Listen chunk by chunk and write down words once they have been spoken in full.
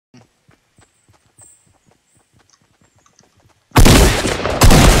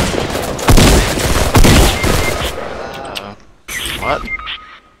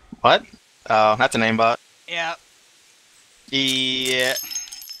What? Oh, that's an aimbot. Yeah. Yeah.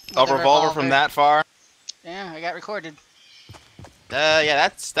 With A revolver from that far? Yeah, I got recorded. Yeah,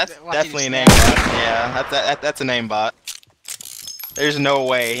 that's Watching definitely an you aimbot. Yeah, that's an aimbot. There's no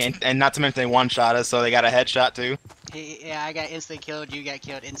way, and not to mention they one-shot us, so they got a headshot too. Yeah, I got instantly killed, you got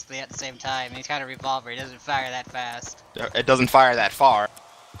killed instantly at the same time. And he's got a revolver, he doesn't fire that fast. It doesn't fire that far.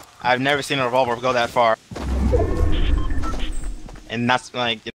 I've never seen a revolver go that far. And that's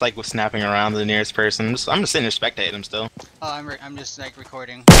like, it's like with snapping around the nearest person. I'm just sitting there spectating him still. Oh, I'm just like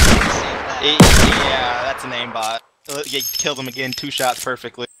recording. Yeah, that's an aimbot. You killed him again, 2 shots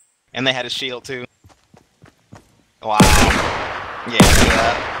perfectly. And they had a shield too. Wow. Yeah, look at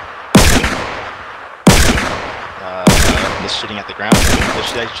that. Just shooting at the ground.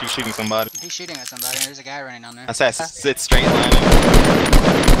 She's shooting somebody. He's shooting at somebody, there's a guy running on there. That's it's straight lining.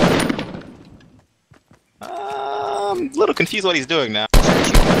 A little confused what he's doing now.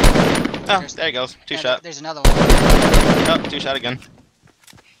 Oh, there he goes. 2 shot. There's another one. Oh, 2 shot again.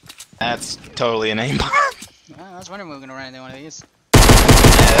 That's totally an aimbot. I was wondering if we were gonna run into one of these.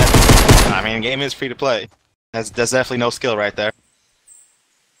 Yeah, I mean, the game is free to play. There's definitely no skill right there.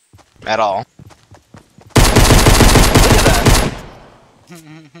 At all. Look at that!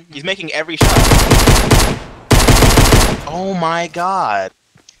 He's making every shot. Oh my god.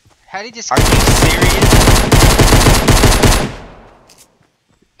 How did he just... Are you serious?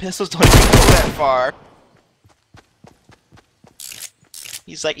 Pistols don't even go that far.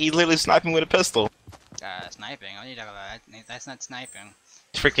 He's literally sniping with a pistol. Sniping? What are you talking about? That's not sniping.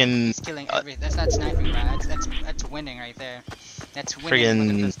 Freaking. He's killing every. That's not sniping, bro. That's winning right there. That's winning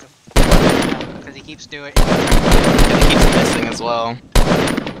with the pistol. Because he keeps doing. And he keeps missing as well.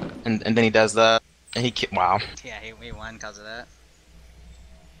 And then he does that. And wow. Yeah, we won because of that.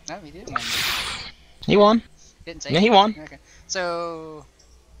 No, we did win. He won. Didn't say. Yeah, he won. Okay. So,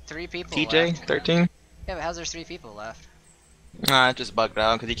 3 people TJ13? left. Yeah, but how's there 3 people left? Nah, it just bugged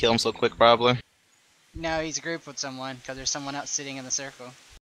out because he killed him so quick, probably. No, he's grouped with someone because there's someone else sitting in the circle.